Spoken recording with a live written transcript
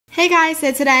Hey guys,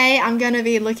 so today I'm going to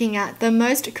be looking at the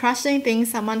most crushing thing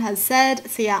someone has said.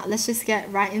 So yeah, let's just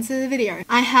get right into the video.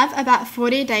 I have about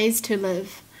 40 days to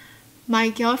live. My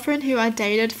girlfriend who I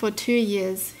dated for 2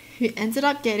 years, who ended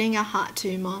up getting a heart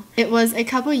tumor. It was a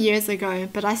couple years ago,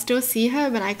 but I still see her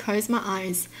when I close my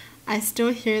eyes. I still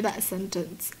hear that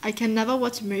sentence. I can never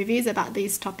watch movies about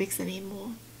these topics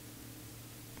anymore.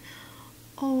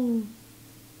 Oh,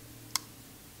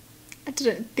 I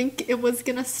didn't think it was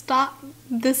gonna start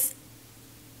this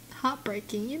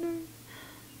heartbreaking, you know?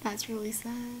 That's really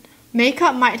sad.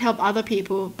 Makeup might help other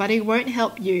people, but it won't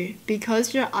help you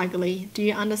because you're ugly. Do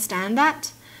you understand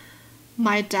that?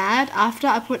 My dad, after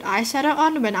I put eyeshadow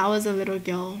on when I was a little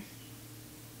girl.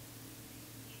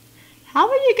 How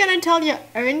are you gonna tell your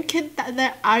own kid that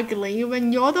they're ugly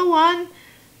when you're the one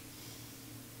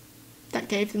that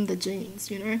gave them the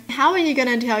genes, you know? How are you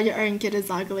gonna tell your own kid is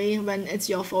ugly when it's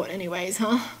your fault anyways,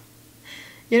 huh?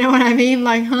 You know what I mean?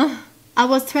 Like, huh? I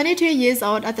was 22 years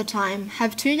old at the time,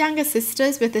 have 2 younger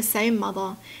sisters with the same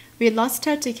mother. We lost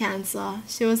her to cancer.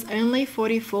 She was only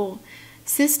 44.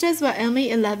 Sisters were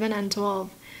only 11 and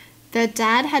 12. Their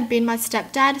dad had been my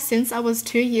stepdad since I was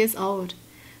 2 years old.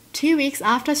 2 weeks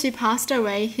after she passed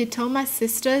away, he told my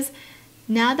sisters,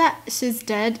 now that she's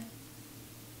dead,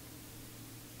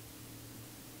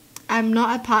 I'm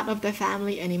not a part of the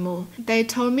family anymore. They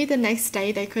told me the next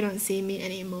day they couldn't see me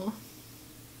anymore.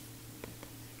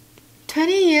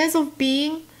 20 years of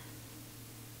being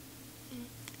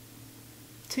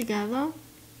together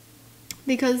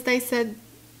because they said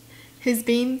he's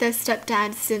been their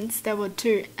stepdad since they were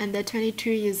 2 and they're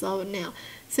 22 years old now.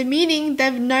 So meaning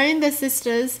they've known the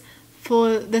sisters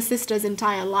for the sisters'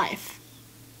 entire life.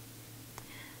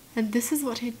 And this is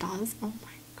what he does? Oh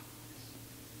my gosh.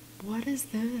 What is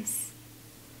this?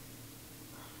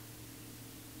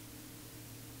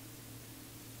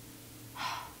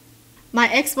 My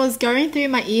ex was going through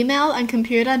my email and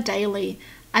computer daily.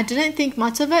 I didn't think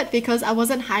much of it because I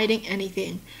wasn't hiding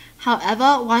anything.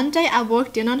 However, one day I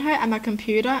walked in on her at my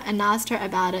computer and asked her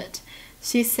about it.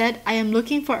 She said, I am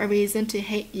looking for a reason to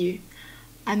hate you.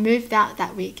 I moved out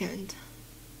that weekend.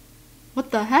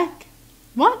 What the heck?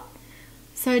 What?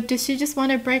 So did she just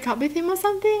want to break up with him or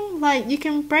something? Like, you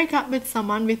can break up with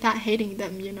someone without hating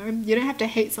them, you know? You don't have to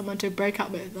hate someone to break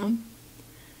up with them.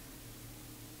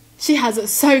 She has it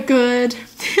so good.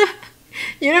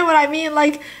 You know what I mean?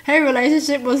 Like, her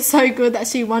relationship was so good that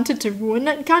she wanted to ruin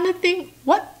it kind of thing.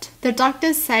 What? The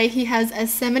doctors say he has a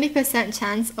 70%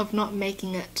 chance of not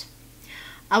making it.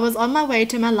 I was on my way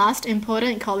to my last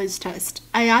important college test.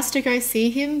 I asked to go see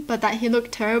him, but that he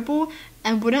looked terrible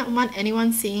and wouldn't want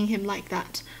anyone seeing him like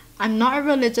that. I'm not a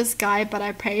religious guy, but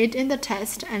I prayed in the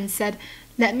test and said,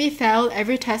 let me fail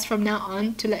every test from now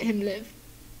on to let him live.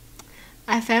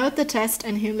 I failed the test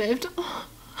and he lived. Oh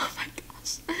my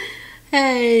gosh.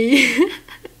 Hey.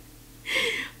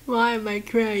 Why am I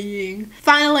crying?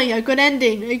 Finally, a good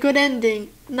ending. A good ending.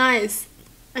 Nice.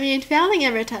 I mean, failing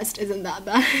every test isn't that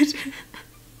bad.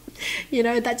 You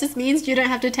know, that just means you don't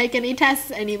have to take any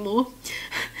tests anymore.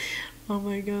 Oh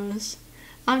my gosh.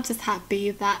 I'm just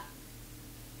happy that,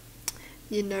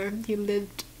 you know, he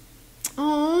lived.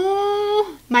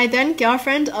 Oh, my then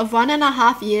girlfriend of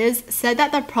 1.5 years said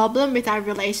that the problem with our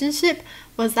relationship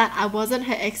was that I wasn't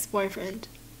her ex-boyfriend.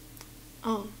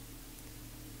 Oh.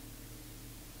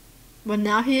 Well,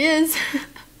 now he is.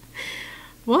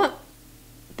 What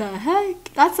the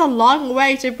heck? That's a long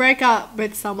way to break up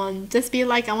with someone. Just be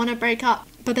like, I want to break up.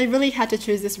 But they really had to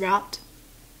choose this route.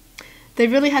 They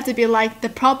really had to be like, the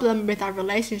problem with our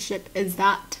relationship is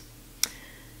that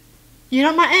you're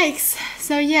not my ex.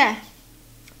 So yeah.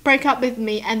 Break up with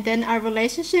me and then our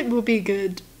relationship will be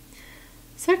good.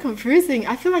 So confusing.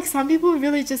 I feel like some people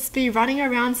really just be running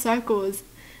around circles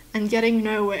and getting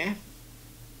nowhere.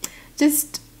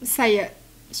 Just say it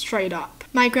straight up.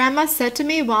 My grandma said to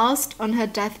me whilst on her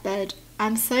deathbed,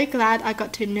 I'm so glad I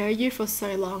got to know you for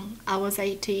so long. I was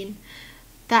 18.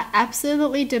 That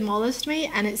absolutely demolished me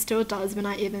and it still does when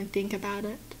I even think about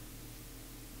it.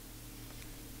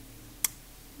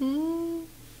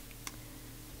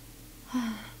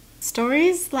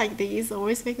 Stories like these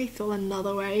always make me feel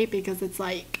another way because it's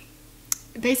like,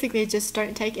 basically just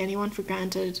don't take anyone for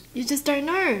granted. You just don't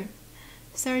know.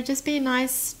 So just be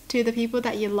nice to the people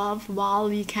that you love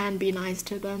while you can be nice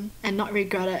to them and not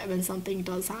regret it when something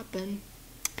does happen.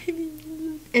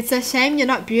 It's a shame you're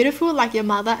not beautiful like your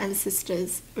mother and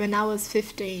sisters. When I was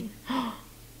 15.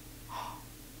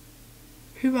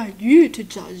 Who are you to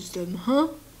judge them, huh?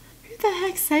 Who the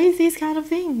heck says these kind of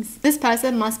things? This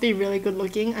person must be really good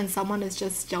looking and someone is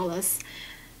just jealous.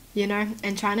 you know,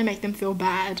 and trying to make them feel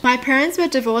bad. My parents were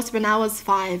divorced when I was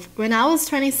 5. When I was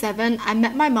 27, I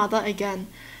met my mother again.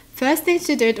 First thing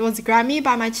she did was grab me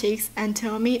by my cheeks and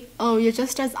tell me, "Oh, you're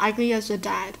just as ugly as your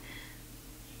dad."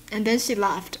 And then she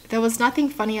laughed. There was nothing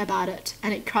funny about it,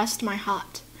 and it crushed my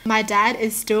heart. My dad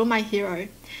is still my hero.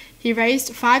 He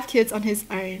raised 5 kids on his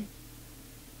own.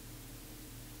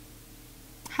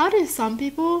 How do some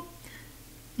people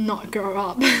not grow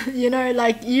up? You know,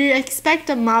 like, you expect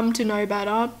a mum to know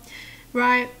better,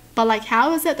 right? But like,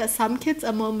 how is it that some kids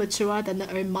are more mature than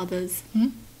their own mothers?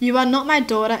 You are not my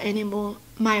daughter anymore,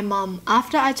 my mum.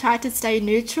 After I tried to stay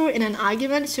neutral in an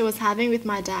argument she was having with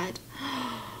my dad.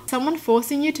 Someone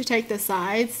forcing you to take the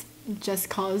sides just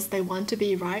cause they want to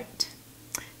be right.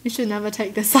 You should never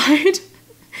take the side.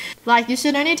 Like, you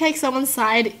should only take someone's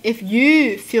side if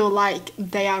you feel like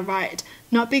they are right,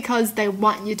 not because they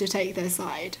want you to take their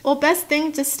side. Or best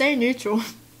thing, just stay neutral.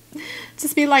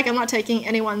 Just be like, I'm not taking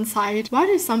anyone's side. Why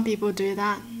do some people do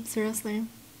that? Seriously.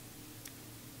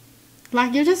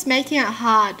 Like, you're just making it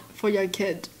hard for your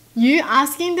kid. You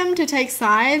asking them to take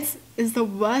sides is the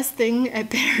worst thing a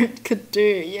parent could do,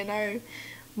 you know?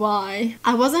 Why?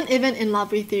 I wasn't even in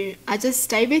love with you. I just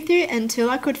stayed with you until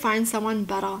I could find someone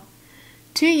better.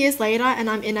 2 years later and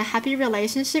I'm in a happy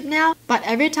relationship now, but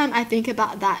every time I think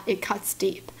about that, it cuts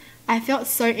deep. I felt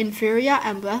so inferior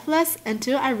and worthless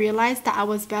until I realized that I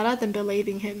was better than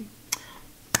believing him.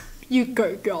 You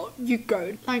go, girl, you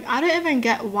go. Like, I don't even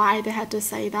get why they had to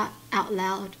say that out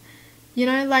loud. You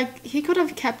know, like, he could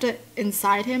have kept it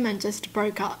inside him and just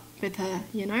broke up with her,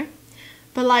 you know?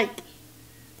 But like,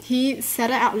 he said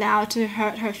it out loud to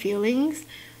hurt her feelings.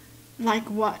 Like,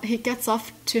 what? He gets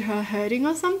off to her hurting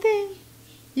or something?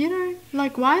 You know,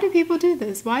 like, why do people do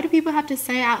this? Why do people have to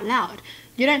say it out loud?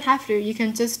 You don't have to. You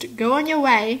can just go on your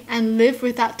way and live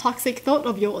with that toxic thought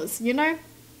of yours, you know?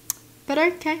 But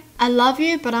okay. I love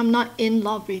you, but I'm not in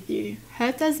love with you.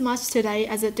 Hurts as much today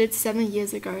as it did 7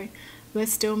 years ago. We're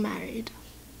still married.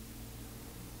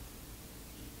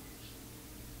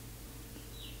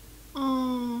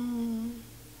 Oh.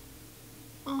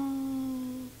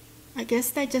 I guess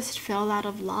they just fell out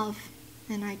of love.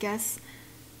 And I guess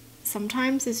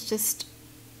sometimes it's just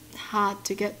hard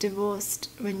to get divorced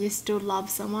when you still love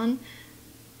someone,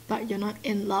 but you're not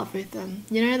in love with them.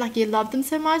 You know, like, you love them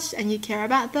so much and you care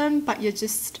about them, but you're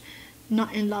just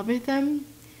not in love with them.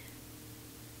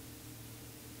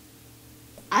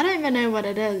 I don't even know what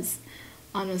it is,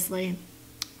 honestly.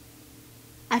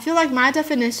 I feel like my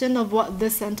definition of what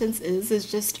this sentence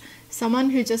is just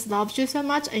someone who just loves you so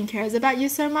much and cares about you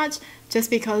so much just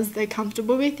because they're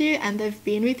comfortable with you and they've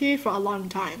been with you for a long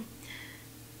time.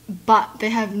 But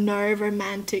they have no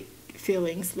romantic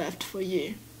feelings left for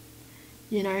you.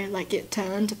 You know, like, it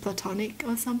turned platonic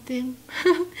or something.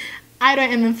 I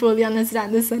don't even fully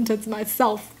understand this sentence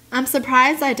myself. I'm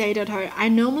surprised I dated her. I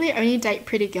normally only date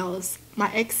pretty girls, my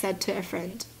ex said to a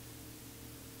friend.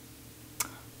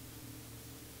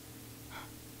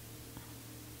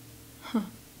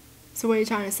 So what are you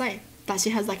trying to say? That she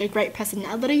has like a great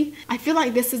personality? I feel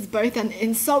like this is both an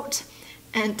insult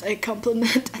and a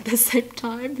compliment at the same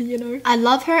time, you know? I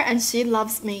love her and she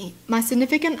loves me. My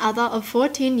significant other of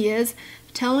 14 years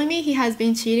telling me he has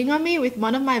been cheating on me with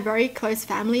one of my very close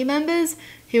family members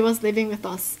who was living with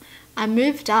us. I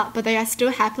moved out, but they are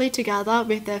still happily together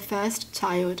with their first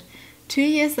child. 2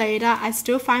 years later, I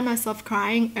still find myself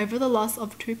crying over the loss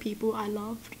of 2 people I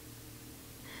loved.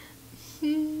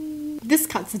 This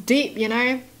cuts deep, you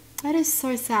know? That is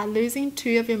so sad, losing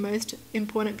 2 of your most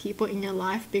important people in your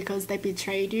life because they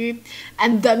betrayed you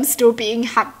and them still being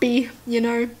happy, you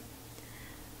know?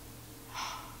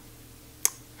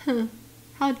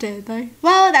 How dare they?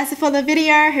 Well, that's it for the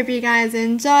video. Hope you guys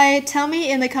enjoyed. Tell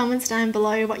me in the comments down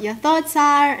below what your thoughts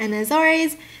are, and as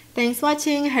always, thanks for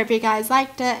watching. Hope you guys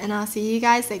liked it, and I'll see you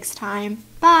guys next time.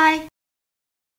 Bye!